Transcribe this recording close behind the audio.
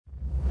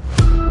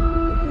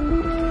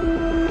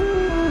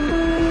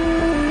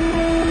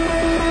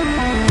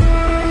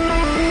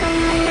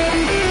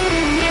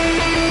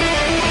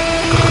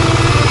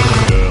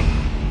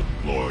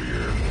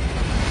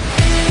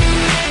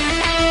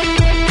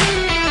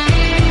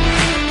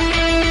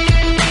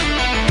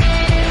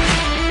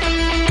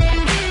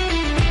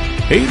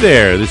Hey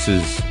there, this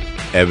is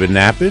Evan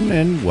Knappen,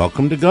 and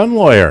welcome to Gun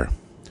Lawyer.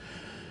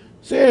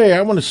 Say,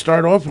 I want to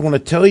start off, I want to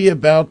tell you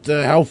about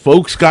how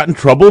folks got in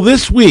trouble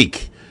this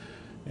week.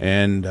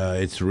 And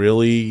it's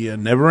really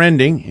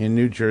never-ending in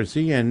New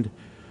Jersey, and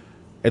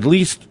at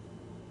least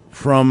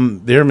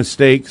from their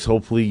mistakes,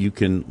 hopefully you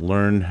can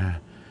learn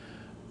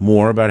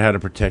more about how to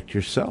protect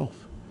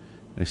yourself.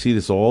 I see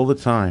this all the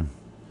time.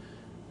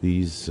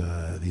 These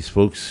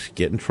folks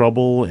get in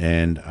trouble,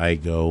 and I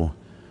go,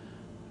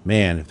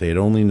 man, if they had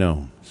only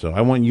known. So I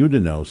want you to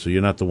know so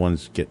you're not the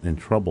ones getting in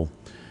trouble.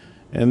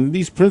 And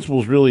these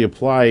principles really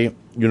apply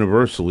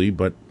universally,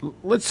 but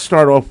let's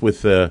start off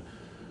with a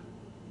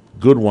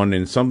good one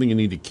and something you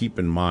need to keep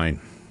in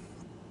mind.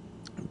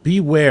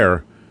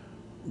 Beware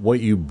what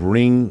you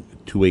bring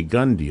to a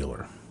gun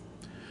dealer.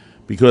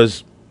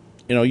 Because,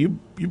 you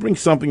bring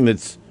something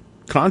that's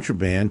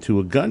contraband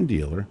to a gun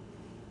dealer,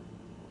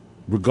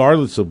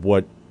 regardless of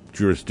what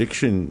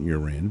jurisdiction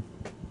you're in,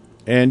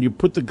 and you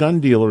put the gun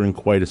dealer in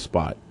quite a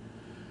spot.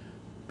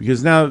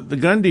 Because now the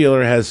gun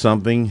dealer has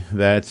something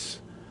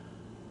that's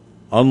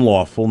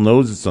unlawful,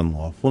 knows it's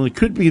unlawful, and it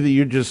could be that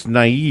you're just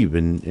naive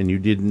and you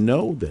didn't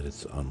know that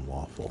it's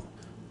unlawful.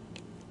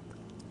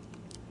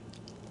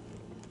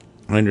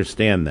 I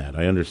understand that.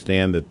 I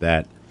understand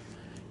that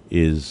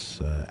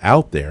is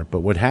out there, but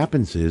what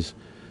happens is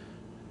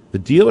the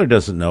dealer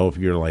doesn't know if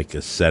you're like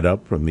a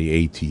setup from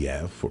the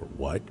ATF or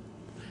what.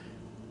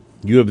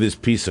 You have this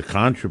piece of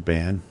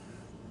contraband,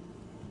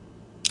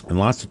 and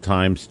lots of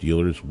times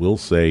dealers will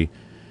say,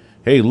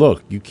 hey,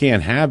 look, you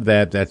can't have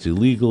that. That's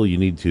illegal. You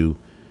need to,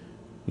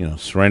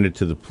 surrender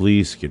to the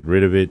police, get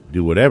rid of it,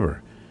 do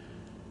whatever.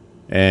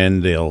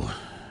 And they'll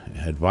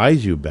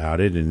advise you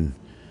about it, and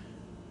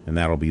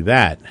that'll be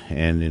that.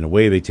 And in a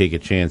way, they take a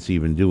chance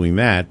even doing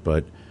that,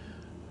 but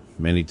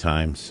many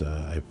times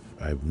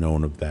I've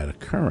known of that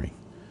occurring.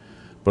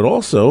 But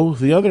also,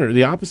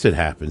 the opposite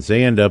happens.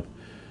 They end up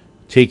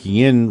taking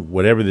in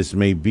whatever this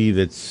may be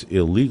that's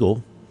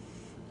illegal,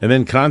 and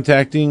then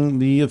contacting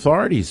the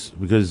authorities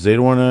because they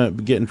don't want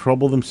to get in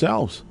trouble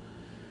themselves.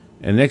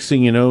 And next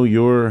thing you know,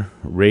 you're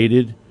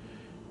raided,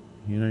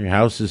 your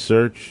house is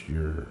searched,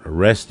 you're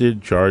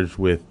arrested, charged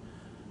with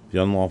the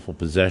unlawful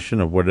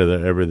possession of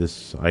whatever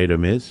this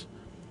item is.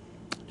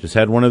 Just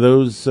had one of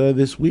those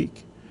this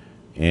week.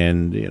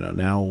 And,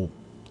 now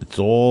it's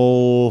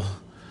all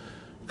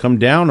come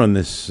down on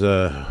this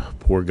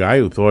poor guy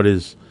who thought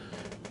his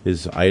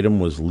item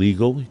was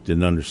legal. He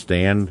didn't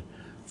understand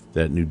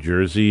that New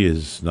Jersey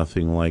is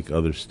nothing like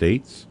other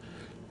states,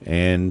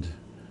 and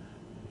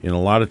in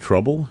a lot of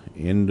trouble,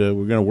 and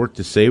we're going to work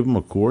to save him,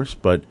 of course,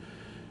 but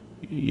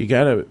you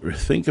got to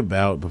think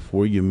about,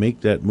 before you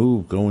make that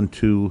move, going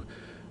to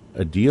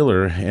a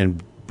dealer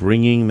and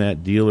bringing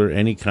that dealer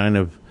any kind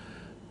of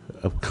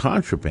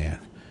contraband,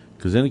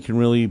 because then it can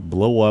really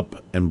blow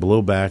up and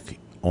blow back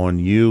on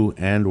you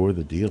and or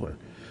the dealer.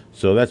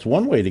 So that's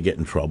one way to get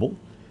in trouble.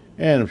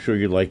 And I'm sure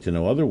you'd like to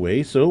know other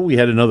ways. So we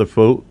had another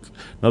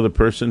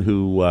person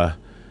who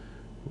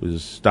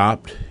was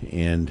stopped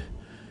and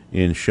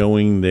in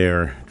showing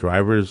their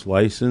driver's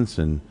license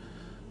and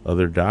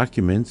other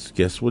documents.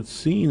 Guess what's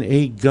seen?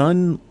 A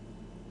gun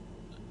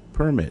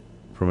permit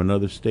from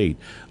another state,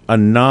 a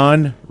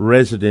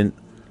non-resident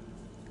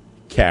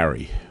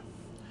carry.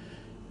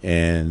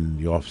 And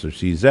the officer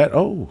sees that.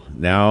 Oh,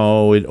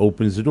 now it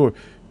opens the door.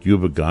 Do you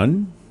have a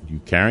gun? You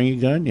carrying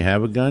a gun? You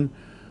have a gun?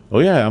 Oh,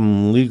 yeah,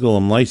 I'm legal,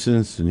 I'm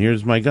licensed, and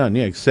here's my gun.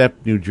 Yeah,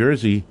 except New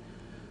Jersey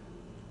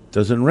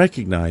doesn't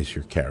recognize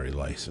your carry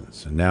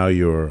license. And now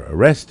you're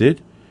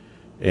arrested,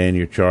 and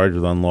you're charged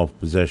with unlawful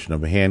possession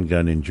of a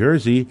handgun in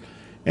Jersey,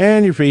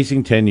 and you're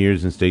facing 10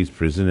 years in state's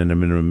prison and a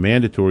minimum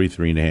mandatory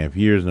 3.5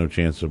 years, no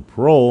chance of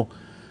parole,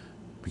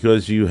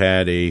 because you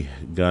had a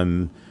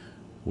gun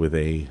with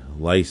a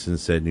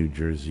license that New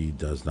Jersey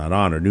does not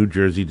honor. New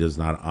Jersey does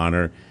not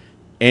honor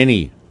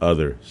any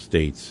other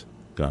state's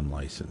gun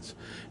license.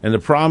 And the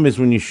problem is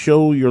when you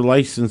show your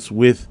license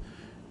with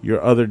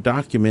your other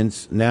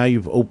documents, now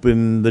you've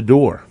opened the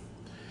door.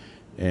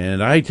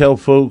 And I tell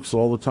folks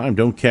all the time,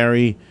 don't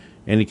carry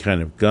any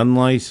kind of gun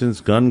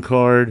license, gun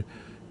card,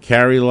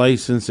 carry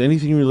license,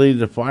 anything related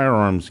to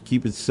firearms.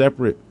 Keep it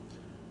separate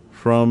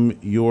from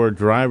your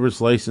driver's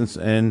license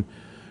and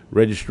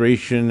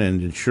registration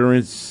and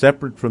insurance,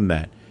 separate from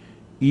that.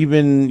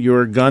 Even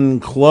your gun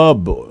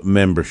club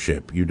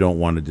membership you don't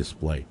want to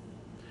display.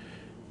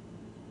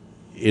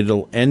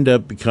 It'll end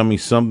up becoming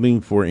something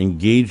for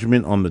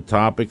engagement on the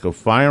topic of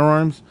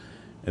firearms,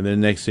 and then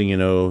next thing you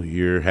know,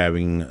 you're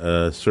having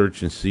a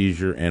search and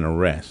seizure and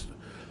arrest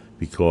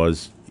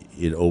because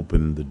it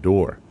opened the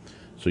door.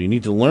 So you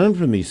need to learn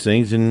from these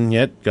things, and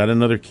yet got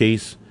another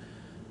case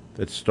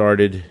that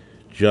started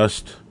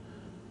just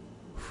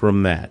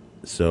from that.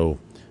 So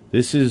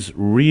this is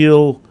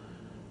real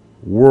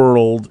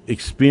world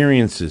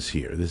experiences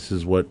here. This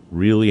is what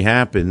really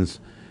happens,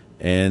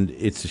 and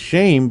it's a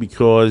shame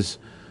because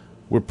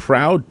we're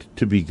proud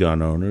to be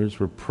gun owners.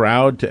 We're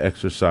proud to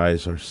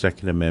exercise our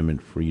Second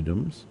Amendment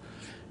freedoms.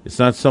 It's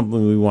not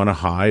something we want to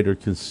hide or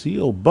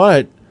conceal,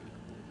 but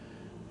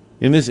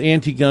in this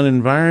anti-gun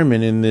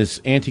environment, in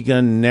this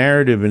anti-gun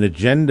narrative and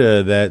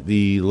agenda that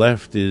the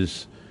left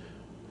is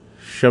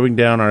shoving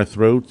down our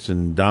throats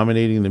and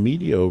dominating the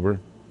media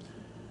over,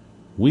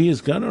 we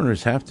as gun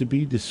owners have to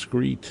be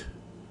discreet.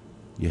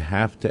 You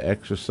have to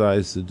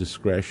exercise the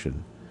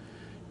discretion.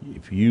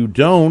 If you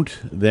don't,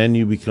 then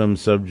you become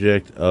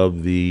subject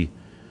of the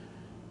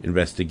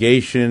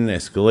investigation,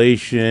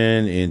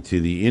 escalation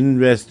into the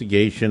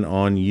investigation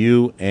on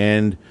you,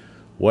 and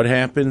what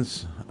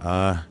happens?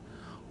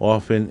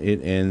 Often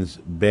it ends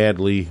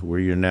badly where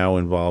you're now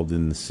involved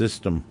in the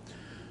system.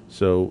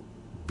 So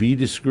be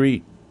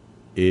discreet.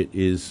 It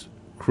is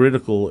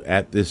critical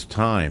at this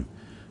time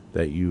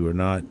that you are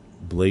not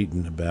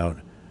blatant about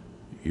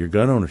your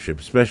gun ownership,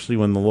 especially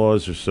when the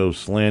laws are so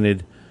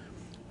slanted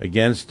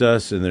against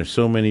us and there's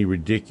so many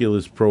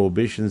ridiculous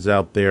prohibitions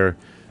out there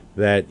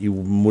that you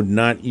would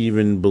not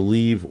even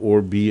believe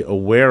or be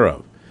aware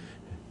of,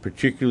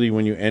 particularly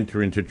when you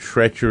enter into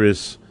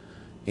treacherous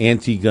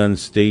anti-gun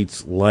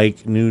states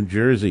like New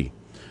Jersey.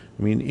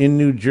 I mean, in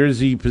New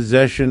Jersey,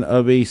 possession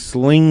of a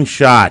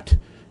slingshot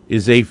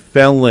is a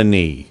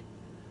felony.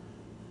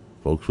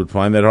 Folks would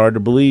find that hard to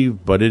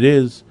believe, but it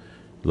is.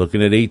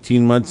 Looking at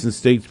 18 months in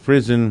state's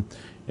prison,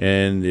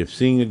 and if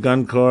seeing a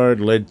gun card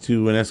led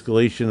to an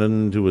escalation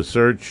into a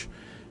search,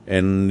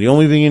 and the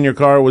only thing in your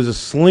car was a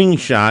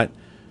slingshot,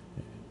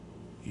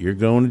 you're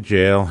going to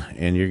jail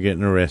and you're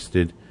getting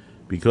arrested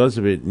because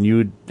of it, and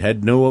you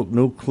had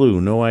no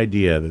clue, no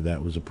idea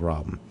that was a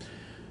problem.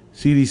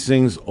 See these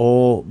things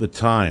all the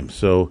time,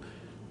 so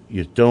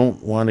you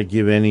don't want to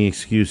give any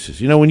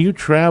excuses. You know, when you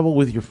travel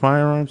with your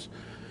firearms,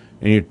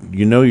 and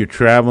you're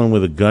traveling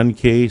with a gun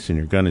case, and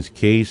your gun is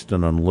cased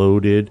and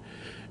unloaded,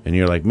 and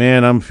you're like,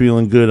 man, I'm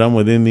feeling good, I'm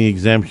within the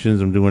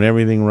exemptions, I'm doing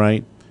everything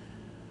right.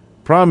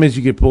 Problem is,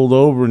 you get pulled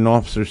over, and an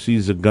officer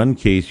sees a gun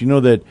case. You know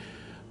that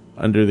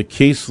under the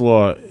case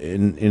law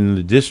in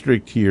the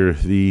district here,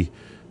 the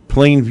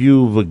plain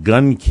view of a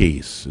gun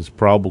case is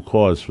probable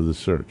cause for the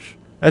search.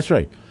 That's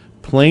right.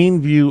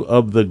 Plain view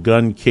of the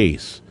gun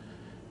case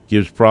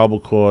gives probable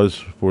cause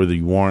for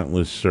the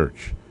warrantless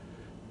search.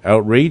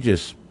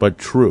 Outrageous, but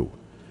true.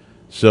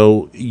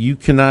 So you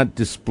cannot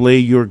display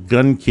your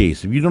gun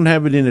case. If you don't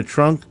have it in a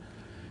trunk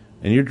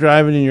and you're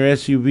driving in your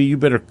SUV, you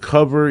better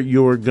cover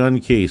your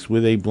gun case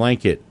with a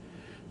blanket.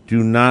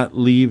 Do not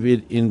leave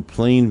it in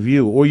plain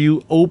view, or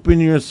you open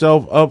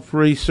yourself up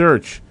for a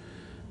search.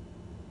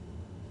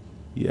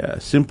 Yeah,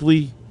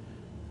 simply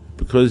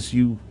because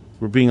you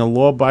were being a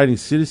law-abiding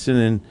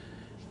citizen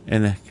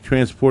and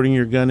transporting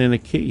your gun in a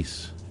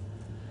case.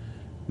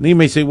 And you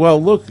may say,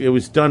 well, look, it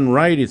was done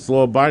right, it's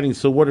law-abiding,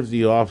 so what if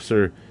the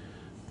officer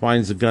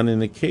finds the gun in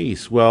the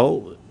case?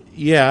 Well,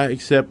 yeah,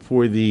 except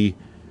for the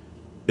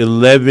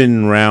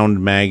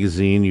 11-round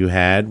magazine you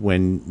had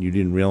when you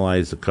didn't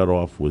realize the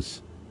cutoff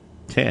was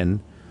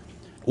 10,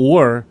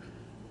 or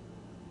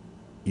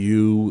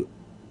you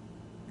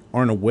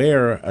aren't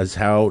aware as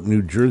how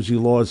New Jersey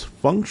laws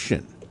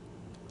function.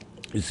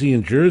 You see,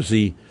 in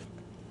Jersey,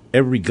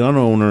 every gun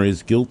owner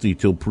is guilty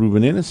till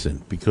proven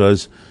innocent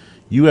because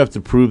you have to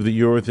prove that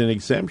you're within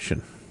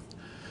exemption.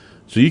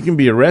 So you can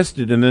be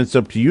arrested, and then it's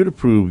up to you to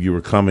prove you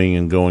were coming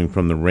and going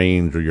from the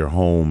range or your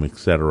home,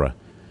 etc.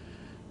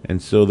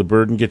 And so the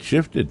burden gets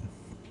shifted.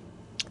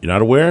 You're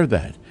not aware of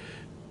that.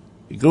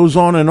 It goes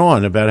on and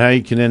on about how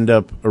you can end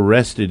up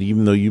arrested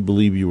even though you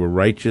believe you were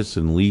righteous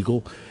and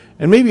legal.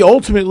 And maybe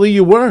ultimately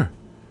you were.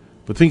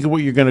 But think of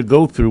what you're going to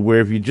go through, where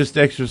if you just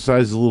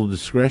exercised a little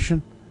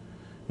discretion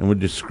and were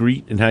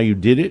discreet in how you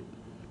did it,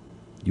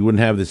 you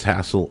wouldn't have this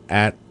hassle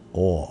at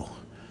all.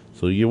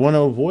 So you want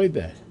to avoid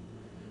that.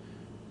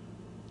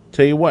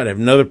 Tell you what,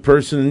 another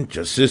person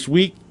just this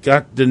week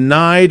got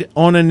denied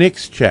on a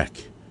NICS check.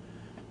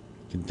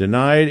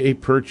 Denied a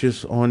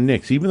purchase on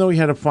NICS, even though he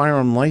had a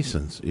firearm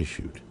license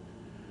issued.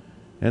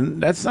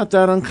 And that's not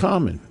that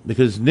uncommon,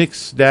 because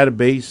NICS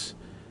database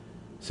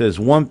says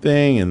one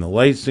thing, and the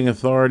licensing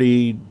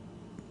authority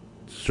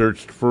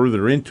searched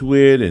further into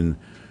it and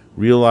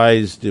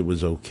realized it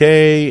was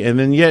okay. And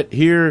then yet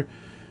here,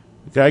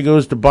 the guy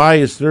goes to buy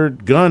his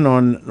third gun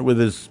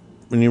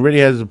when he already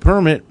has a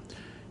permit,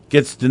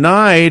 gets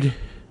denied,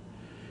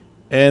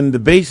 and the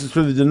basis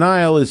for the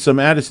denial is some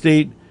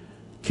out-of-state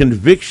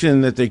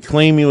conviction that they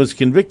claim he was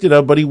convicted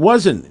of, but he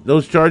wasn't.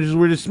 Those charges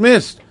were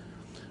dismissed.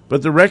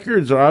 But the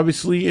records are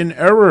obviously in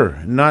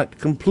error, not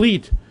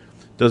complete.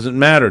 Doesn't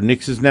matter.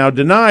 NICS is now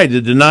denied.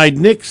 The denied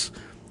NICS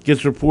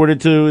gets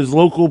reported to his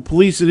local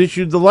police that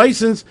issued the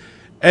license,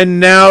 and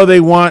now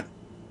they want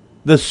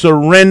the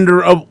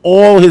surrender of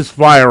all his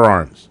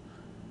firearms.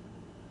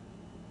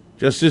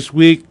 Just this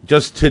week,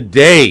 just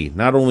today,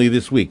 not only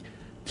this week,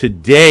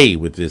 today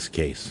with this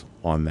case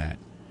on that.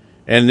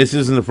 And this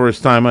isn't the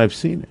first time I've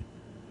seen it.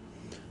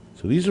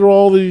 So these are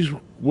all these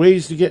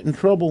ways to get in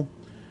trouble.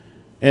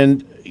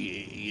 And,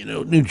 you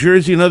know, New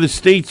Jersey and other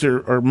states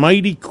are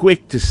mighty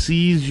quick to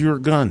seize your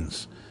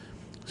guns.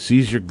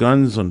 Seize your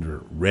guns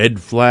under red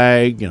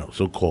flag,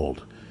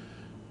 so-called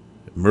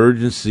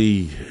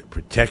emergency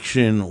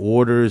protection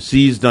orders,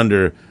 seized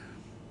under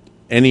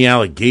any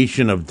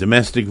allegation of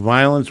domestic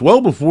violence,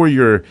 well before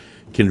you're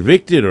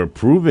convicted or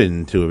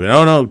proven to have.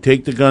 Oh, no,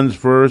 take the guns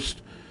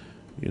first.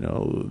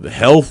 The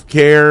health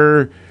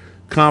care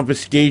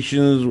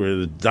confiscations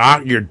where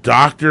your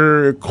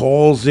doctor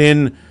calls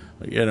in,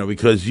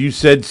 because you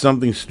said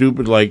something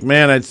stupid like,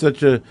 man, I had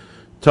such a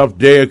tough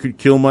day I could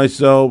kill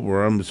myself,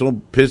 or I'm so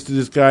pissed at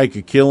this guy I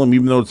could kill him,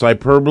 even though it's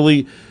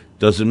hyperbole.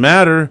 Doesn't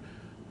matter.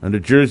 Under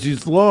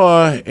Jersey's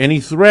law, any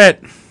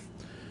threat,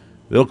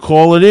 they'll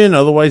call it in.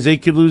 Otherwise, they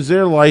could lose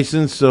their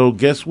license. So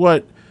guess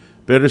what?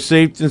 Better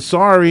safe than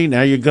sorry.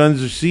 Now your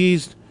guns are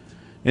seized.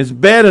 And it's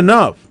bad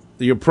enough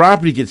that your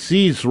property gets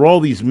seized for all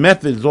these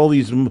methods, all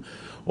these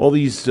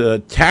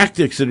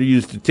tactics that are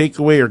used to take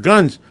away your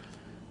guns.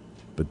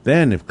 But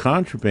then if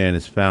contraband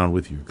is found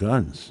with your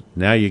guns,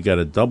 now you got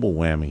a double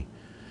whammy.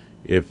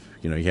 If,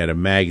 you had a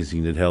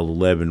magazine that held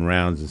 11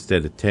 rounds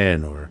instead of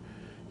 10, or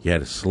you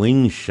had a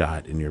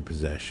slingshot in your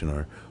possession,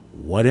 or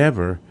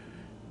whatever,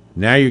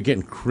 now you're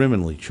getting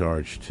criminally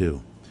charged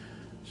too.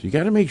 So you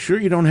got to make sure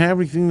you don't have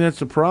anything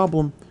that's a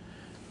problem.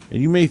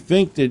 And you may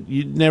think that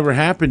it never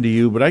happened to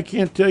you, but I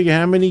can't tell you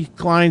how many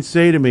clients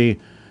say to me,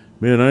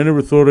 man, I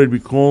never thought I'd be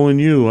calling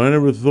you. I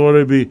never thought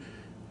I'd be...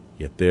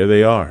 Yet there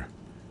they are.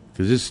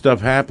 Because this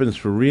stuff happens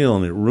for real,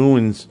 and it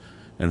ruins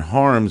and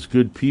harms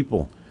good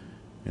people.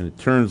 And it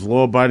turns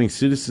law-abiding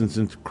citizens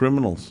into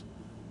criminals.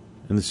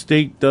 And the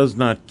state does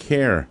not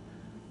care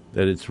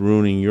that it's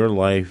ruining your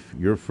life,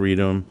 your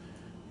freedom,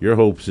 your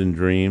hopes and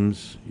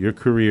dreams, your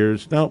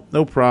careers.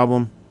 No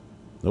problem.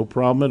 No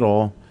problem at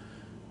all.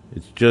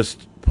 It's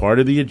just part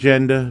of the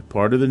agenda,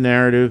 part of the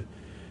narrative,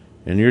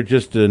 and you're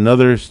just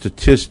another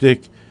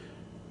statistic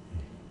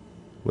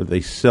what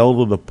they sell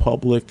to the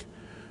public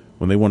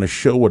when they want to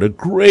show what a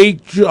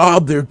great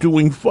job they're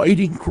doing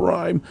fighting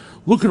crime.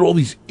 Look at all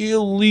these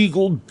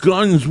illegal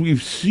guns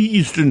we've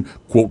seized and,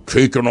 quote,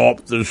 taken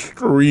off the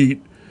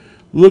street.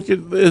 Look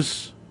at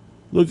this.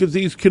 Look at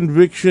these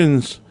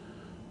convictions.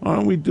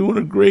 Aren't we doing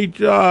a great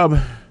job?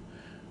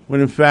 When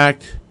in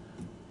fact,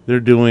 they're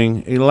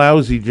doing a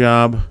lousy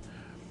job,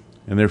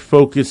 and their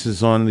focus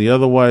is on the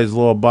otherwise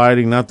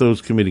law-abiding, not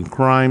those committing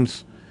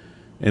crimes.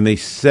 And they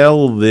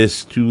sell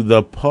this to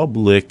the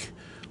public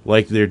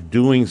like they're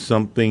doing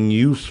something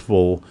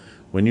useful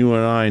when you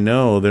and I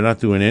know they're not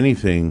doing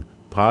anything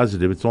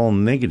positive. It's all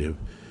negative.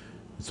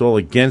 It's all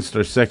against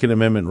our Second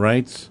Amendment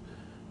rights.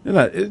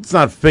 It's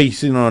not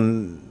facing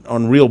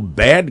on real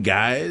bad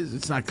guys.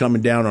 It's not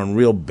coming down on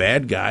real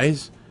bad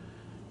guys.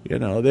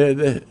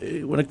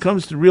 When it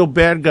comes to real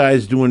bad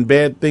guys doing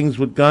bad things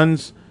with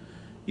guns,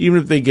 even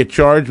if they get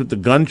charged with the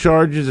gun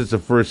charges, it's the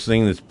first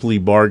thing that's plea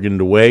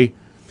bargained away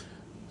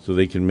so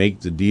they can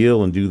make the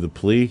deal and do the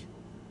plea.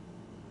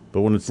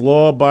 But when it's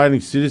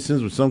law-abiding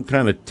citizens with some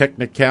kind of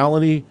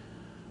technicality,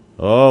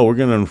 we're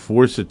going to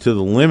enforce it to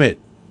the limit,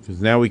 because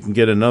now we can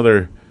get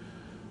another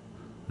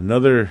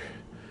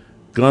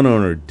gun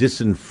owner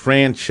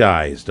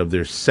disenfranchised of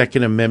their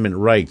Second Amendment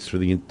rights for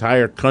the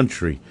entire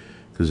country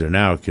because they're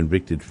now a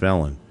convicted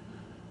felon.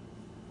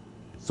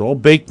 It's all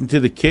baked into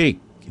the cake.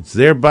 It's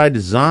there by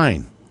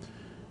design.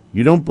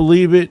 You don't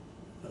believe it?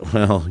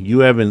 Well, you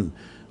haven't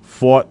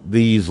fought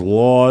these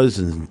laws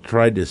and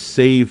tried to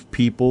save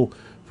people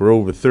for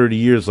over 30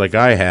 years like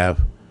I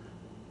have.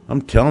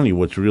 I'm telling you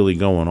what's really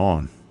going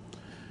on.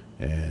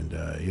 And,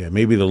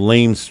 maybe the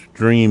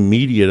lamestream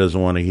media doesn't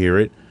want to hear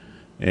it,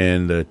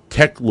 and the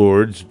tech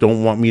lords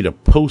don't want me to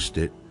post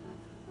it.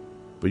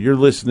 But you're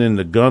listening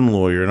to Gun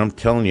Lawyer, and I'm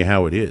telling you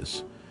how it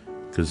is.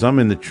 Because I'm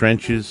in the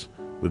trenches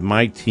with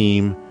my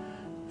team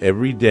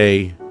every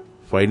day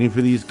fighting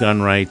for these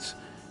gun rights,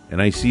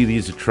 and I see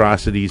these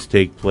atrocities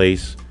take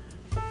place,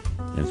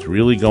 and it's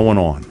really going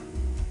on.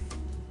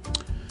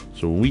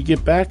 So when we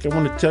get back, I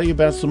want to tell you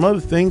about some other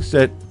things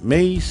that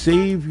may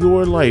save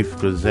your life,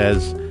 because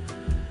as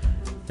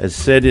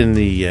said in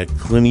the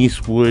Clint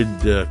Eastwood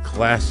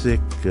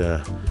classic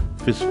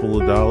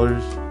Fistful of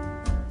Dollars,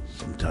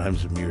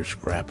 sometimes a mere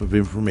scrap of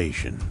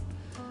information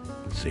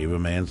can save a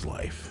man's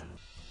life.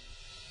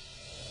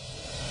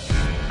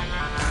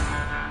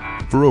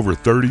 For over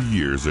 30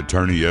 years,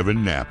 attorney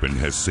Evan Nappen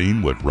has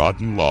seen what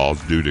rotten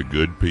laws do to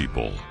good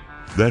people.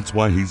 That's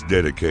why he's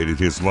dedicated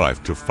his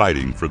life to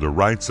fighting for the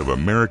rights of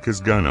America's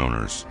gun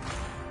owners.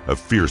 A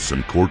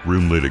fearsome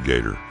courtroom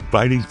litigator,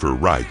 fighting for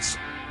rights,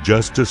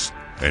 justice,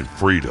 and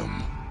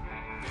freedom.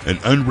 An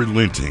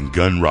unrelenting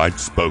gun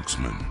rights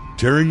spokesman,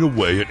 tearing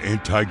away at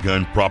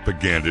anti-gun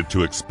propaganda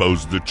to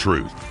expose the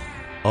truth.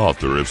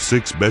 Author of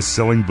 6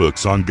 best-selling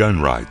books on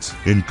gun rights,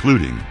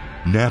 including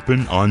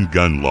Nappen on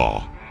Gun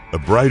Law, a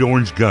bright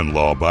orange gun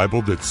law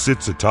Bible that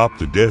sits atop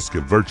the desk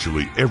of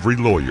virtually every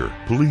lawyer,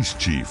 police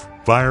chief,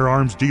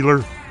 firearms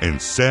dealer,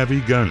 and savvy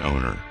gun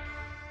owner.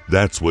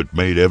 That's what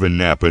made Evan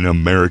Nappen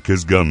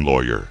America's gun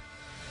lawyer.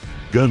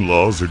 Gun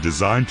laws are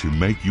designed to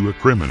make you a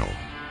criminal.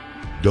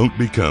 Don't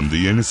become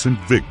the innocent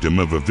victim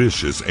of a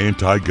vicious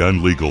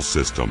anti-gun legal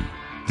system.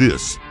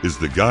 This is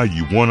the guy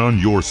you want on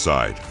your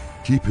side.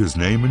 Keep his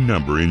name and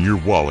number in your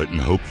wallet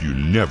and hope you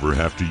never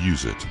have to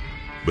use it.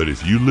 But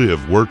if you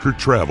live, work, or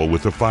travel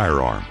with a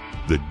firearm,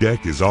 The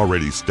deck is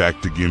already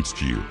stacked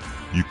against you.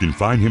 You can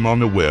find him on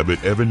the web at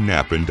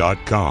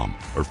evannappen.com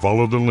or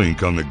follow the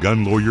link on the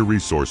Gun Lawyer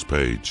resource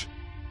page.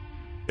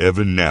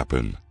 Evan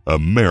Nappen,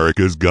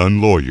 America's gun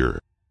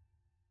lawyer.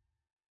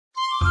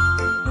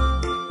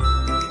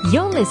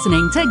 You're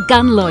listening to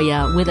Gun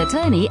Lawyer with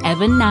attorney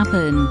Evan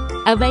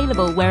Nappen.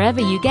 Available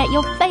wherever you get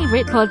your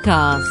favorite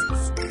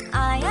podcasts.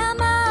 I am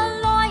a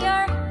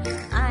lawyer.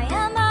 I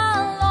am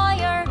a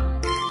lawyer.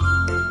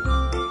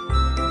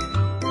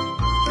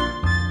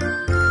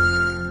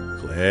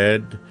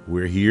 Glad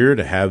we're here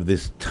to have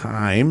this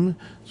time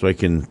so I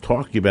can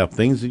talk to you about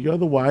things that you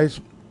otherwise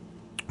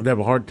would have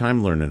a hard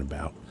time learning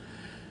about.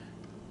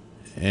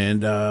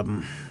 And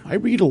I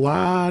read a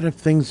lot of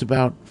things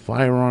about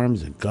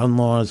firearms and gun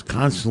laws,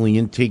 constantly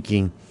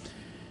intaking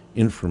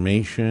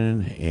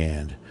information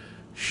and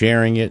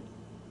sharing it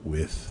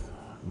with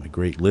my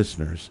great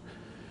listeners.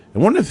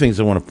 And one of the things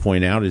I want to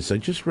point out is I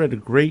just read a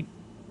great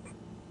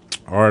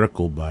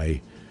article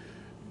by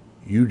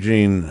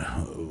Eugene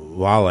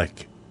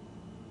Wallach,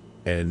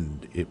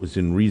 and it was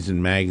in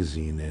Reason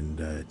Magazine, and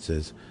it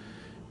says,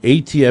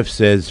 ATF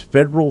says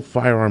federal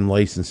firearm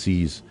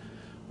licensees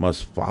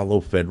must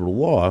follow federal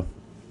law,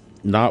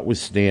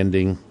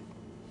 notwithstanding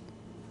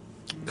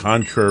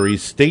contrary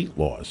state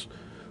laws,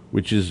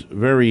 which is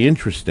very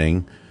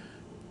interesting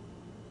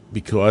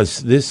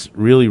because this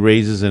really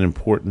raises an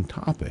important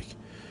topic.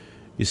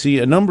 You see,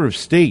 a number of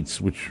states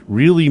which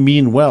really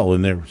mean well,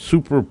 and they're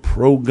super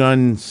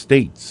pro-gun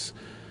states,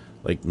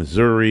 like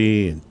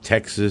Missouri and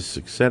Texas,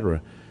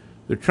 etc.,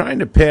 they're trying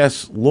to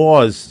pass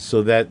laws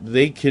so that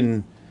they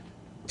can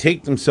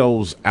take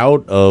themselves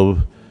out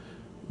of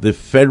the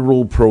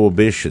federal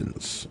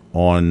prohibitions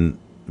on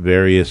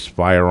various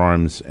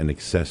firearms and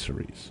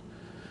accessories.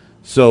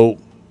 So,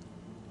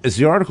 as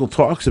the article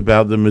talks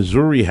about the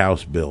Missouri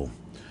House bill,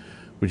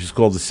 which is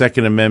called the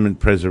Second Amendment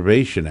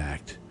Preservation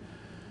Act,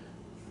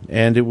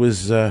 and it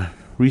was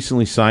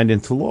recently signed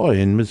into law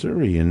in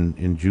Missouri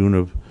in June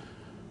of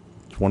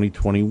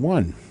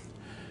 2021.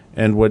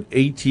 And what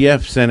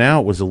ATF sent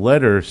out was a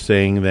letter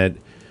saying that,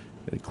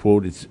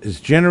 quote, it's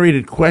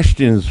generated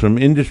questions from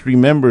industry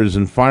members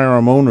and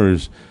firearm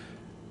owners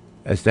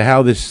as to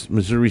how this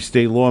Missouri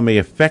state law may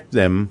affect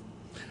them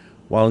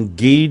while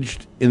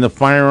engaged in the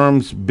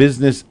firearms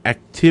business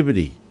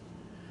activity.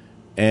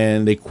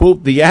 And they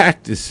quote the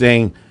act as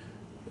saying,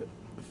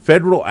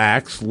 federal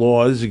acts,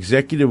 laws,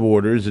 executive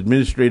orders,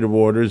 administrative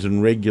orders,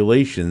 and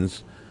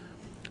regulations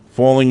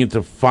falling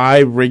into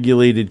 5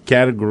 regulated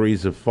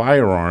categories of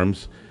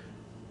firearms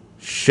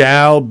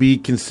shall be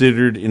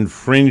considered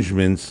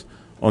infringements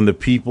on the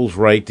people's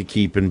right to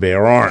keep and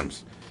bear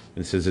arms.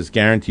 It says it's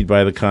guaranteed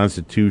by the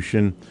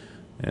Constitution,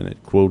 and it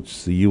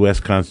quotes the U.S.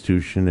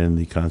 Constitution and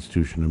the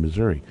Constitution of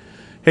Missouri.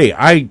 Hey,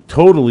 I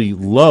totally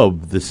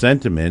love the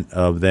sentiment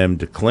of them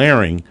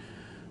declaring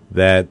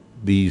that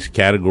these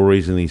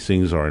categories and these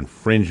things are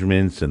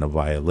infringements and a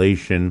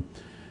violation.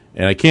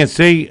 And I can't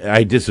say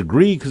I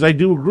disagree, because I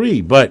do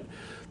agree. But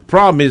the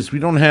problem is we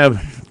don't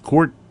have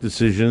court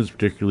decisions,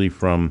 particularly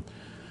from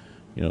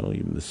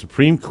even the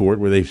Supreme Court,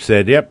 where they've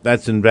said, yep,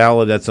 that's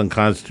invalid, that's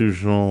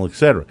unconstitutional,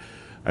 etc.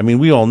 I mean,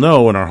 we all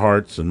know in our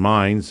hearts and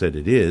minds that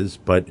it is,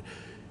 but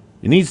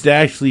it needs to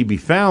actually be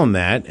found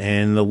that,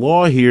 and the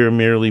law here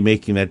merely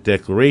making that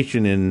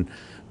declaration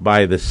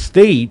by the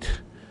state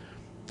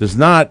does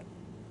not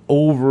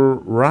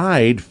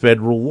override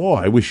federal law.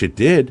 I wish it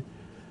did,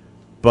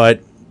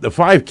 but the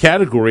 5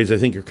 categories I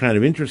think are kind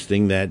of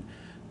interesting that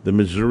the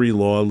Missouri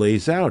law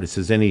lays out. It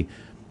says any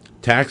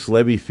tax,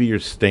 levy, fee, or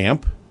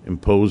stamp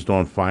imposed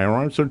on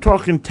firearms. So we're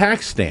talking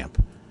tax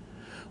stamp.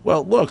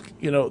 Well, look,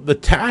 the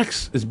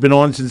tax has been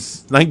on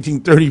since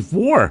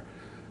 1934.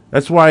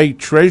 That's why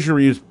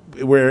Treasury is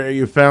where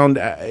you found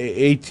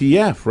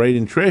ATF, right,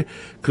 in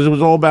because it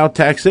was all about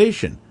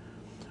taxation.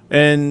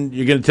 And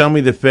you're going to tell me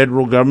the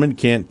federal government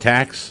can't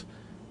tax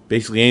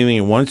basically anything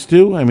it wants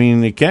to? I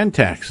mean, it can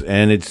tax,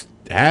 and it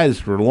has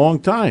for a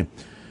long time.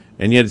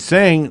 And yet it's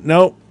saying,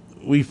 no,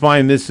 we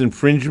find this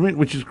infringement,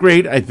 which is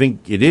great. I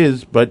think it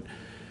is, but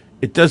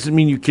it doesn't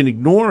mean you can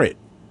ignore it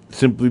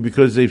simply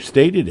because they've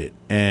stated it.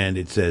 And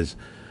it says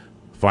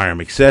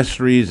firearm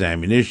accessories,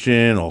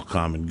 ammunition, all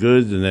common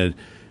goods, and then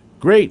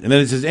great. And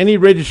then it says any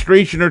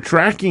registration or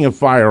tracking of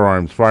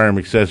firearms, firearm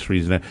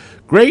accessories. And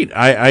great.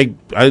 I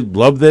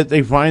love that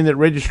they find that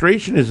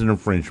registration is an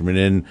infringement.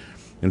 And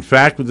in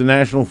fact, with the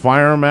National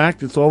Firearm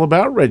Act, it's all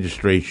about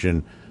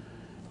registration.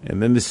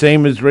 And then the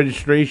same as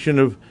registration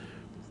of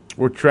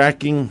or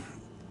tracking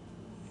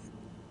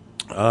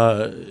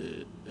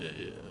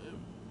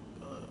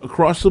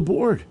across the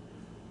board.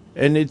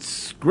 And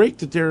it's great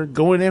that they're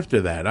going after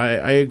that.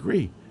 I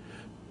agree.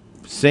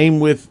 Same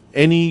with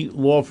any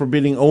law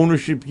forbidding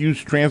ownership,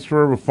 use,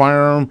 transfer of a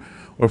firearm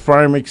or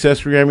firearm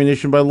accessory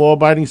ammunition by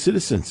law-abiding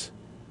citizens.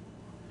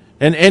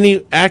 And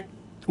any act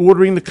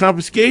ordering the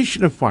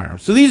confiscation of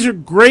firearms. So these are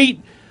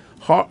great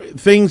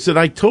things that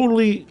I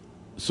totally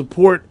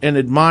support and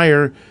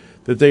admire,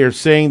 that they are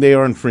saying they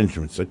are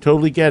infringements. I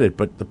totally get it.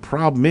 But the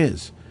problem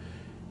is,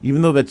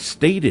 even though that's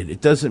stated,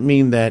 it doesn't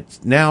mean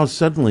that now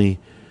suddenly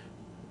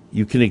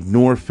you can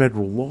ignore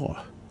federal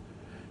law.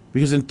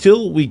 Because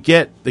until we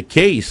get the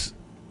case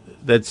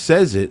that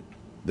says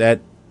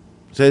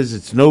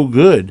it's no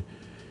good,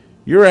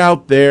 you're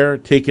out there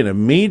taking a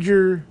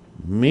major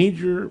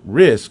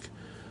risk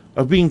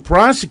of being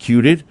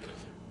prosecuted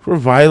for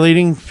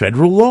violating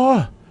federal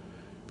law.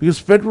 Because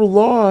federal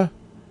law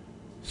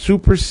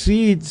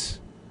supersedes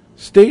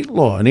state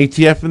law. And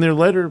ATF in their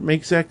letter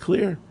makes that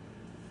clear.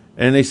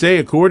 And they say,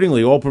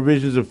 accordingly, all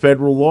provisions of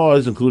federal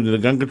laws, including the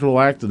Gun Control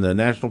Act and the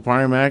National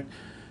Firearm Act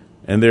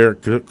and their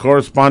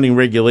corresponding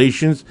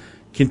regulations,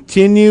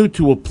 continue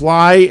to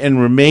apply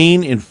and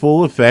remain in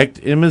full effect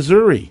in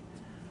Missouri.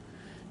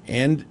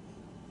 And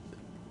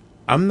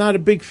I'm not a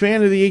big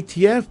fan of the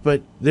ATF,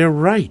 but they're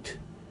right.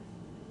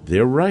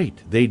 They're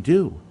right. They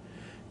do.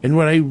 And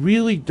what I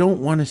really don't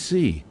want to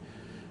see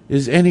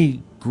is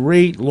any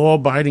great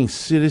law-abiding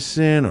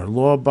citizen or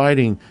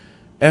law-abiding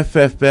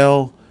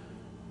FFL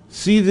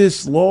see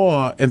this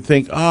law and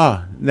think,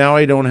 now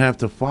I don't have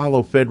to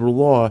follow federal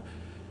law,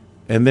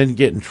 and then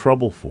get in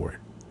trouble for it.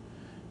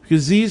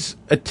 Because these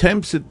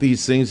attempts at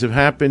these things have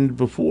happened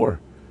before.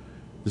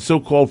 The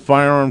so-called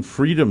Firearm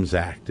Freedoms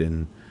Act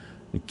in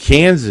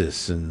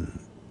Kansas, and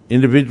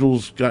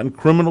individuals got in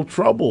criminal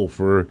trouble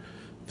for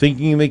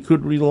thinking they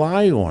could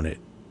rely on it.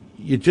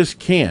 You just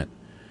can't.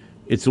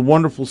 It's a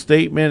wonderful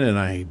statement, and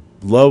I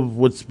love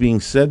what's being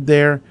said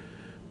there,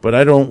 but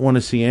I don't want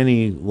to see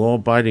any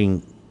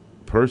law-abiding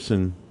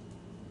person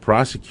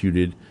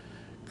prosecuted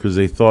because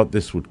they thought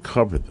this would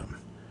cover them.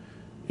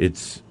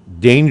 It's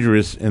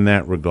dangerous in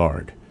that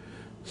regard.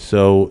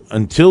 So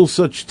until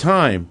such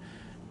time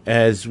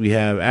as we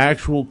have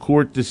actual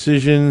court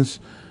decisions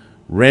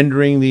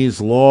rendering these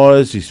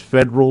laws, these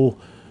federal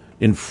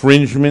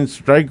infringements,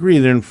 which I agree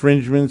they're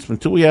infringements,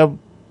 until we have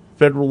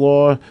federal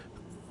law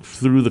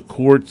through the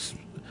courts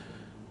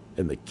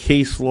and the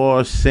case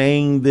law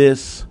saying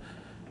this,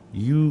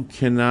 you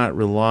cannot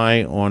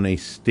rely on a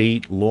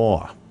state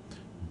law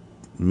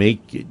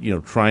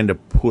trying to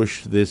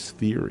push this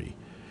theory.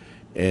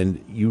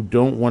 And you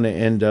don't want to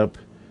end up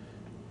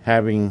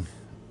having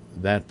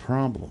that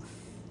problem.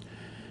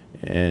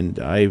 And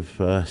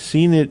I've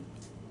seen it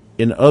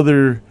in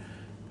other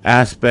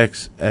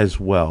aspects as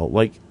well.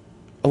 Like,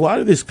 a lot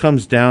of this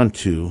comes down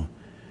to,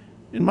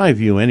 in my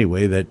view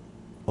anyway, that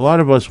a lot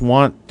of us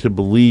want to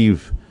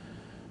believe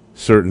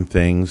certain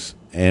things,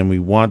 and we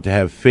want to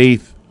have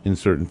faith in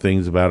certain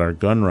things about our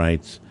gun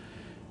rights.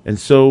 And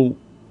so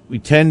we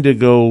tend to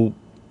go,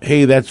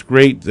 hey, that's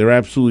great, they're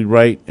absolutely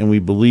right, and we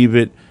believe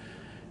it.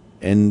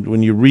 And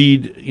when you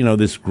read,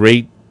 this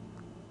great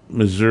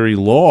Missouri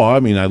law,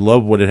 I mean, I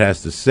love what it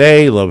has to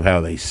say, love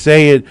how they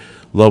say it,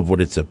 love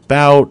what it's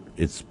about,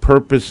 its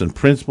purpose and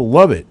principle,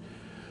 love it.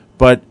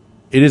 But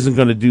it isn't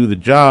going to do the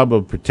job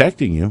of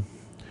protecting you.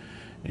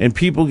 And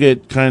people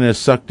get kind of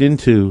sucked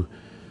into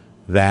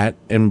that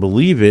and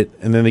believe it,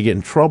 and then they get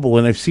in trouble.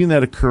 And I've seen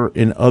that occur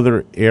in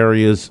other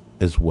areas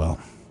as well.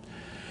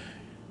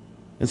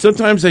 And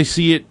sometimes I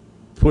see it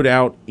put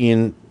out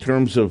in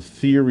terms of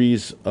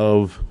theories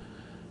of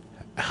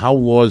how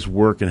laws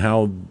work and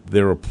how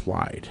they're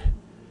applied.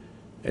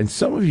 And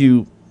some of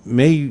you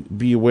may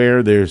be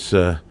aware there's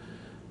a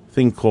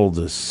thing called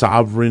the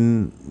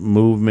sovereign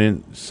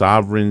movement.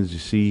 Sovereigns, you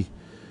see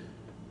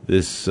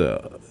this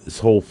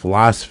whole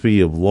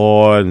philosophy of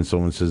law, and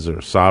someone says they're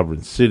a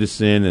sovereign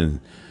citizen and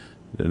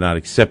they're not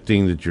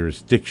accepting the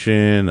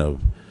jurisdiction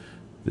of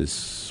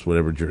this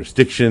whatever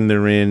jurisdiction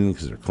they're in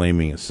because they're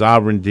claiming a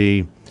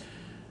sovereignty.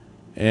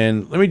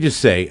 And let me just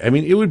say, I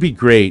mean, it would be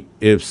great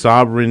if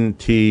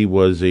sovereignty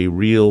was a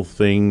real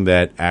thing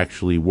that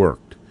actually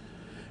worked.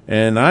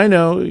 And I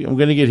know I'm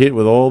going to get hit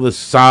with all the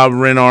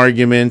sovereign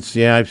arguments.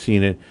 Yeah, I've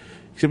seen it.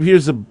 Except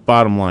here's the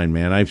bottom line,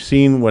 man. I've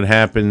seen what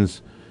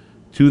happens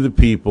to the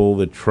people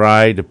that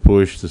try to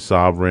push the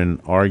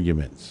sovereign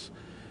arguments.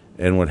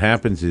 And what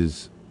happens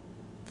is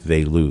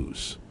they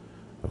lose.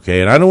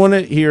 Okay, and I don't want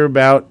to hear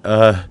about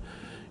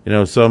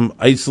some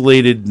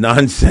isolated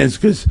nonsense,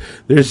 because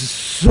there's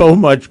so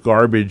much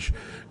garbage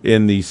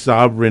in the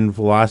sovereign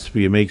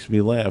philosophy. It makes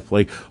me laugh.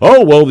 Like,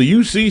 oh, well, the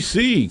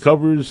UCC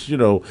covers,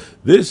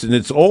 this, and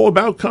it's all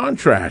about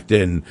contract,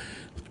 and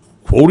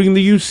quoting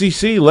the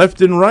UCC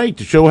left and right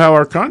to show how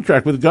our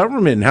contract with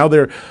government and how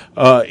they're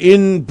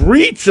in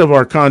breach of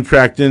our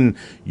contract, and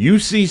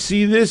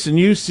UCC this and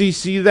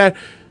UCC that.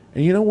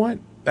 And you know what?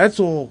 That's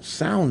all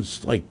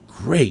sounds like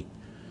great.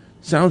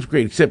 Sounds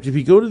great, except if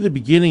you go to the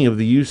beginning of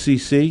the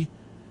UCC,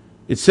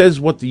 it says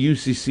what the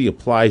UCC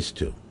applies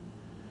to.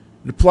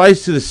 It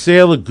applies to the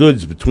sale of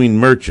goods between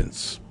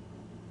merchants.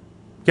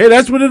 Okay,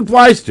 that's what it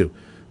applies to.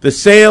 The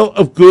sale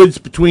of goods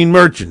between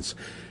merchants.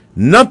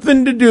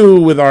 Nothing to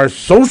do with our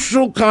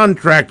social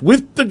contract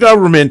with the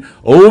government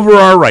over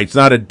our rights.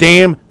 Not a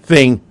damn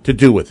thing to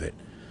do with it.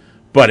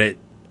 But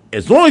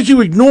as long as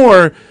you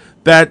ignore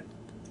that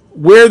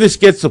where this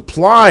gets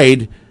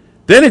applied,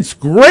 then it's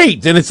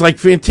great. Then it's like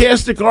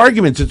fantastic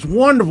arguments. It's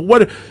wonderful.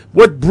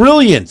 What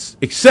brilliance,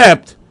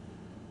 except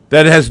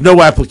that it has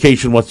no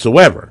application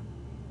whatsoever.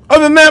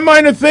 Other than that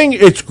minor thing,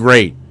 it's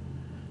great.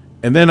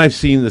 And then I've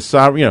seen the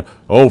sovereign,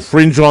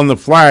 fringe on the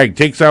flag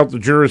takes out the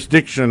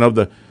jurisdiction of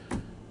the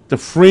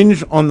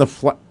fringe on the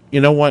flag.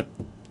 You know what?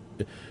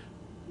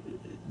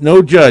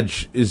 No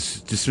judge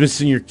is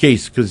dismissing your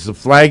case because the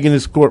flag in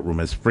his courtroom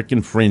has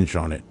frickin' fringe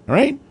on it. All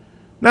right?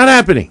 Not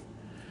happening.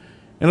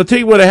 And I'll tell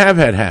you what I have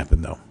had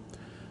happen, though.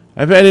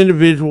 I've had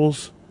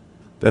individuals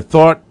that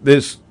thought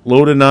this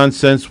load of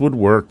nonsense would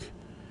work,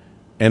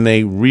 and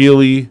they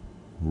really,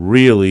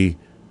 really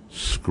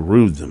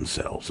screwed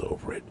themselves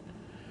over it.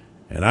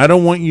 And I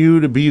don't want you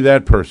to be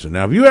that person.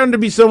 Now, if you happen to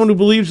be someone who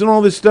believes in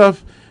all this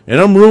stuff, and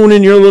I'm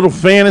ruining your little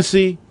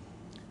fantasy,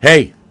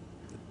 hey,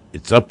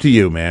 it's up to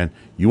you, man.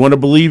 You want to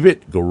believe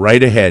it? Go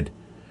right ahead.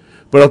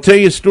 But I'll tell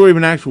you a story of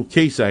an actual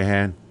case I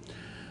had.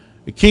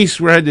 A case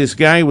where I had this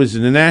guy who was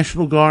in the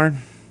National Guard,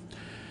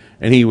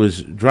 and he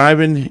was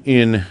driving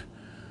in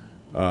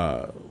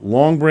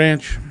Long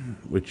Branch,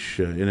 which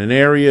in an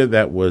area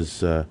that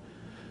was a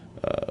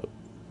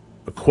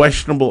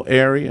questionable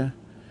area.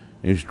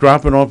 And he was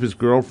dropping off his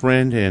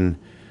girlfriend, and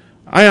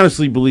I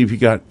honestly believe he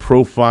got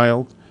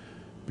profiled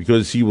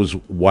because he was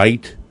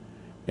white,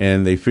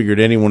 and they figured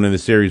anyone in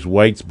this area is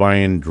white's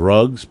buying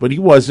drugs, but he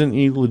wasn't.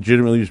 He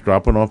legitimately was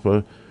dropping off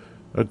a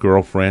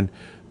girlfriend.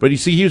 But you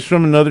see, he was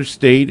from another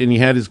state, and he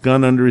had his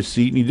gun under his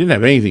seat, and he didn't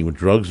have anything with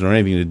drugs or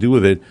anything to do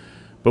with it.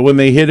 But when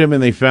they hit him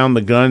and they found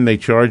the gun, they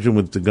charged him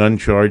with the gun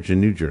charge in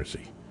New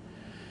Jersey.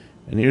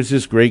 And here's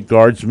this great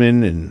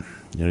guardsman, and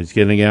he's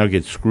getting out,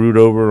 gets screwed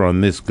over on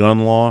this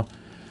gun law.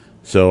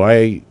 So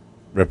I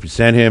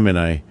represent him, and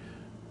I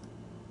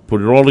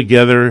put it all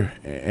together,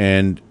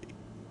 and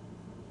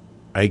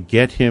I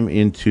get him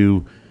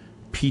into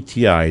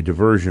PTI,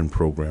 diversion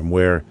program,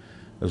 where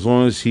as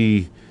long as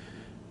he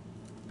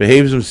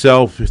behaves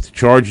himself, if the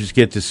charges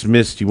get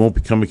dismissed, he won't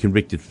become a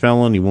convicted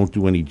felon, he won't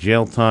do any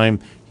jail time,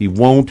 he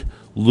won't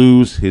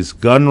lose his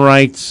gun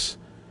rights.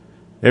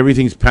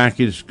 Everything's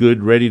packaged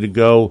good, ready to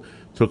go.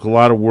 Took a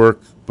lot of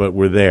work, but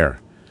we're there.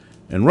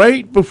 And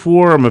right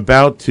before I'm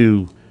about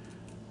to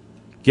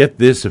get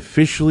this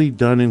officially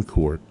done in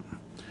court,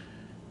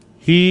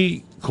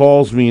 he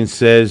calls me and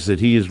says that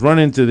he has run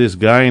into this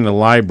guy in the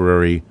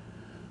library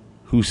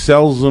who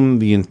sells him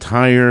the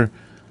entire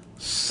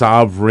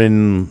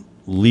sovereign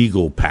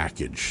legal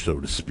package, so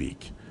to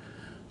speak.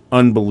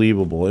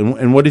 Unbelievable.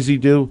 And what does he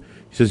do?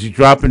 He says he's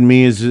dropping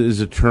me as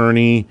his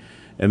attorney,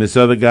 and this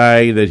other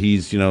guy that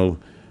he's,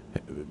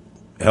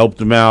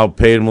 helped him out,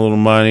 paid him a little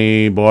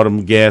money, bought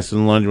him gas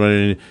and lunch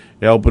money,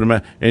 helping him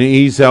out, and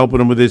he's helping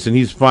him with this, and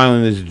he's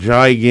filing this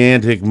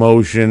gigantic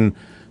motion,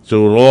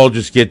 so it'll all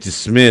just get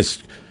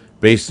dismissed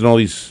based on all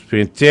these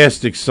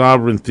fantastic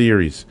sovereign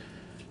theories.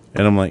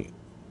 And I'm like,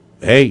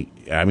 hey,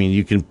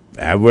 you can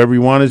have whoever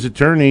you want as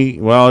attorney.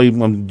 Well,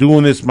 I'm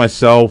doing this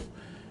myself,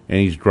 and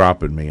he's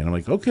dropping me. And I'm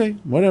like, okay,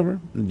 whatever,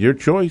 your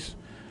choice.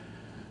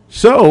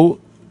 So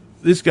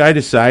this guy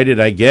decided,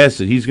 I guess,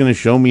 that he's going to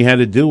show me how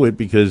to do it,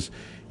 because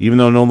even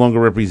though I'm no longer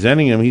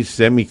representing him, he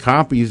sent me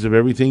copies of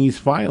everything he's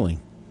filing.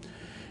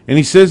 And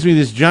he sends me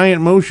this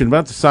giant motion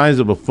about the size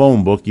of a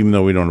phone book, even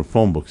though we don't have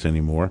phone books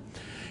anymore.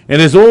 And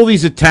there's all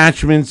these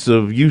attachments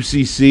of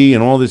UCC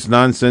and all this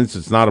nonsense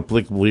that's not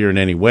applicable here in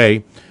any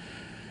way.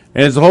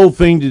 And it's a whole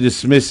thing to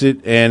dismiss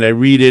it, and I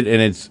read it, and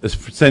it's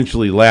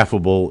essentially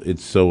laughable.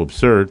 It's so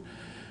absurd.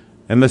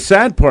 And the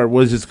sad part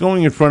was it's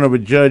going in front of a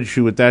judge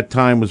who at that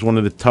time was one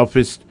of the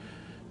toughest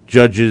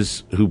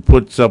judges, who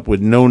puts up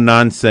with no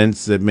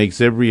nonsense, that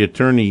makes every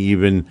attorney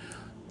even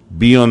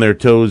be on their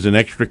toes and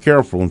extra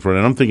careful in front.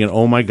 And I'm thinking,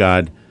 oh my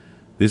God,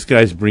 this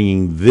guy's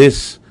bringing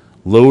this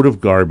load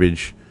of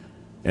garbage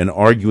and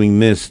arguing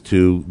this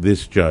to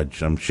this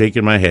judge. I'm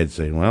shaking my head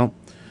saying, well,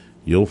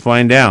 you'll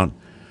find out.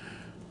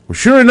 Well,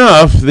 sure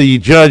enough, the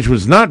judge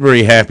was not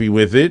very happy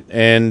with it,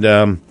 and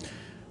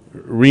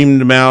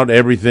reamed him out,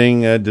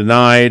 everything,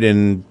 denied,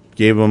 and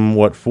gave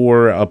him,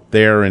 4 up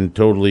there, and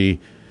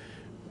totally,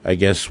 I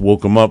guess,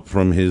 woke him up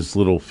from his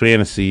little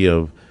fantasy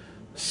of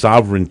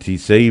sovereignty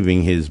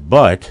saving his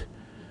butt.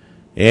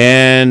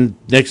 And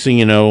next thing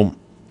you know,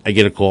 I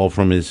get a call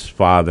from his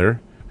father,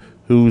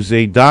 who's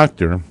a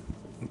doctor,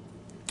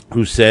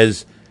 who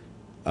says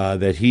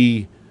that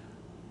he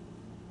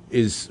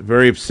is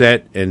very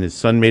upset and his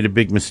son made a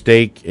big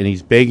mistake, and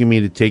he's begging me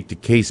to take the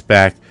case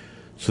back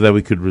so that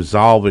we could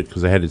resolve it,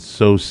 because I had it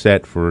so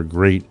set for a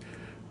great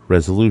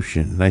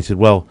resolution. And I said,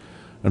 well,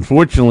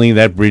 unfortunately,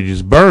 that bridge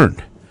is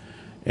burned.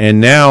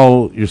 And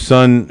now your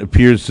son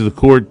appears to the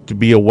court to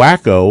be a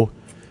wacko,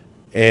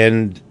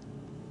 and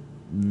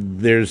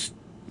there's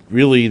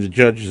really, the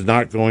judge is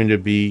not going to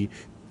be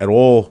at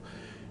all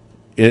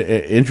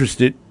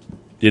interested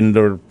in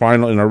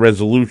our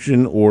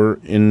resolution, or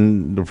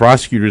in the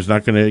prosecutor's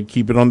not going to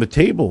keep it on the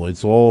table.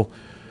 It's all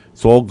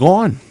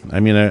gone.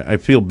 I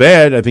feel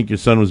bad. I think your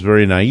son was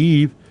very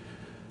naive,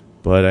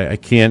 but I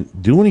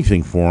can't do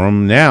anything for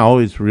him now.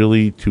 It's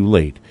really too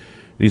late.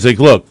 And he's like,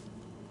 look,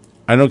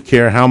 I don't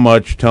care how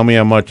much. Tell me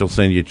how much. I'll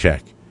send you a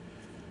check.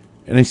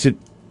 And I said,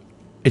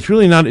 it's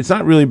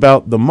not really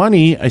about the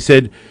money. I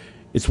said,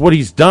 it's what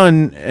he's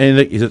done. And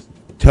he said,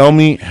 tell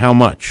me how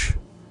much.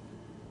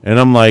 And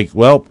I'm like,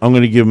 well, I'm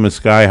going to give him a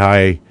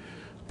sky-high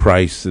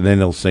price, and then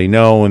they'll say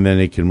no, and then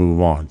they can move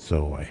on.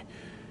 So I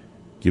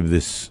give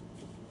this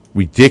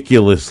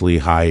ridiculously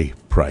high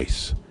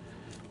price.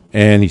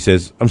 And he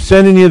says, I'm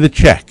sending you the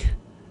check.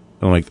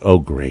 I'm like, oh,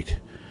 great.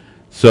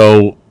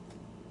 So,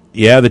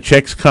 yeah, the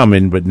check's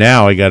coming, but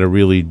now I got to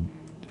really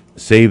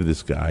save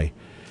this guy.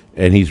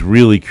 And he's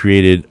really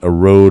created a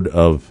road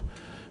of,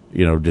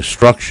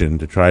 destruction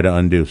to try to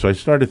undo. So I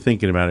started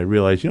thinking about it. I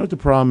realized, what the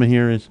problem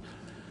here is?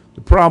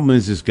 The problem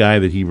is this guy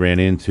that he ran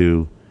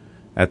into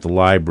at the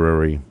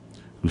library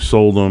who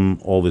sold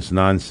him all this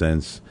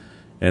nonsense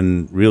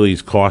and really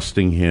is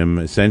costing him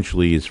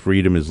essentially his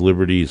freedom, his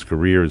liberty, his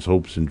career, his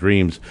hopes and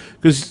dreams,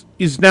 because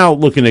he's now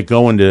looking at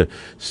going to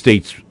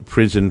state's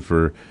prison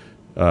for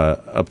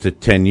up to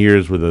 10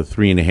 years with a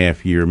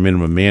 3.5-year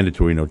minimum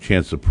mandatory, no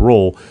chance of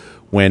parole,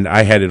 when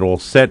I had it all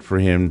set for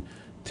him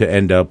to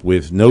end up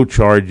with no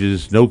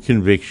charges, no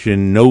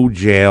conviction, no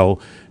jail,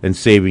 and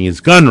saving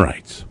his gun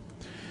rights.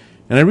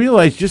 And I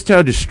realized just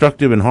how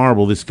destructive and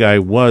horrible this guy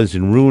was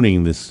in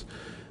ruining this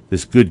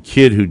good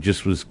kid who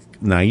just was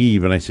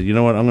naive. And I said, you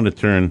know what, I'm going to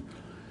turn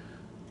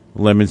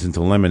lemons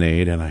into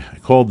lemonade. And I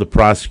called the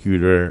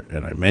prosecutor,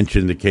 and I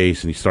mentioned the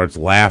case, and he starts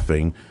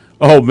laughing.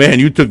 Oh, man,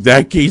 you took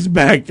that case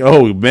back?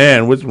 Oh,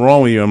 man, what's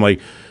wrong with you? I'm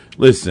like,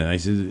 listen, I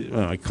said,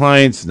 my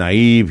client's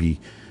naive. He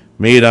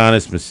made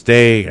honest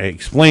mistake. I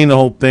explained the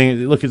whole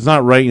thing. Look, it's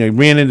not right. He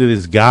ran into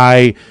this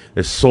guy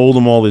that sold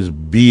him all this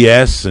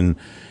BS and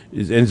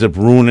ends up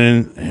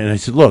ruining. And I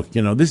said, look,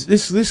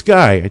 this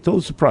guy, I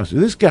told the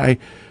prosecutor, this guy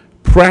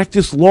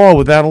practiced law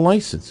without a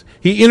license.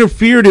 He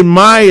interfered in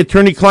my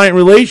attorney-client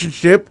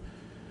relationship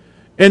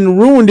and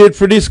ruined it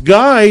for this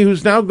guy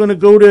who's now going to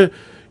go to,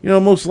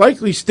 most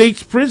likely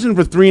state's prison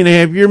for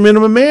 3.5-year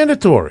minimum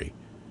mandatory.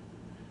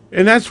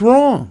 And that's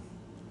wrong.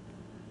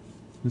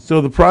 And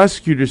so the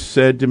prosecutor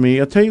said to me,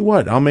 I'll tell you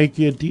what, I'll make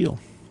you a deal.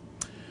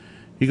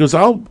 He goes,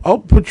 I'll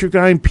put your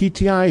guy in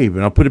PTI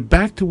even. I'll put it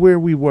back to where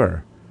we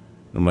were.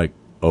 I'm like,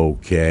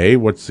 okay,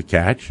 what's the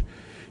catch?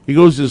 He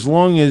goes, as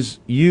long as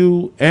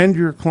you and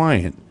your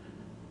client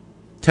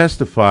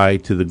testify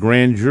to the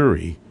grand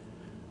jury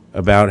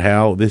about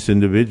how this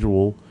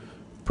individual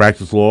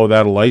practiced law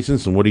without a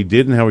license and what he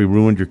did and how he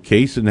ruined your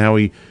case and how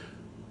he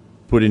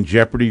put in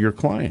jeopardy your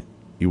client.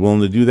 You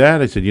willing to do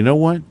that? I said, you know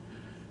what?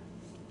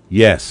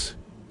 Yes.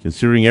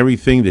 Considering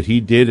everything that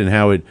he did and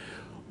how it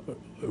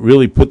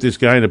really put this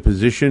guy in a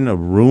position of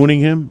ruining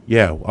him,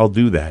 yeah, I'll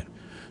do that.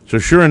 So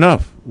sure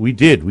enough, we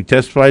did. We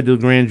testified to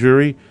the grand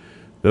jury.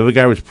 The other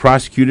guy was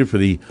prosecuted for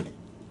the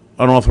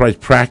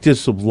unauthorized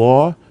practice of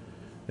law,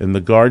 and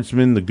the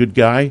guardsman, the good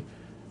guy,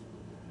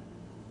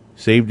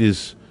 saved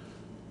his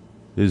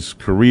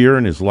career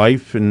and his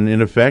life, and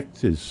in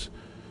effect, his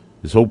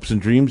hopes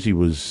and dreams. He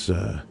was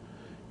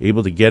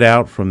able to get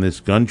out from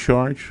this gun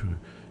charge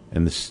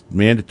and this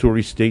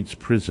mandatory state's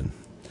prison.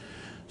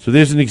 So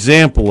there's an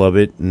example of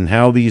it and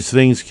how these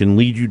things can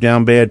lead you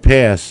down bad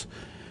paths,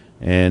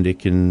 and it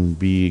can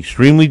be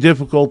extremely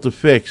difficult to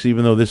fix,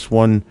 even though this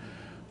one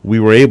we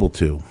were able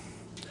to.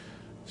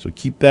 So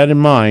keep that in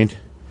mind.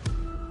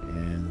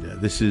 And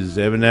this is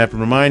Evan Knappen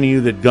reminding you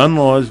that gun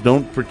laws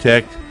don't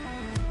protect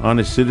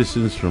honest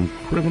citizens from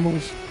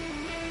criminals.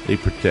 They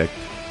protect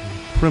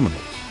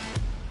criminals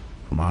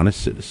from honest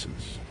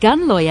citizens.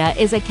 Gun Lawyer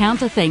is a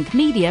Counterthink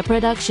media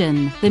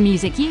production. The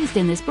music used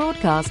in this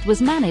broadcast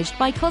was managed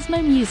by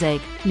Cosmo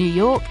Music, New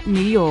York,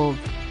 New York.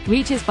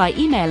 Reach us by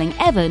emailing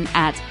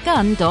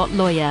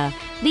evan@gun.lawyer.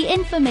 The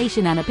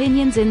information and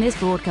opinions in this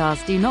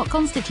broadcast do not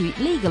constitute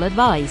legal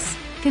advice.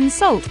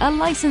 Consult a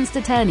licensed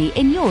attorney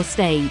in your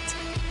state.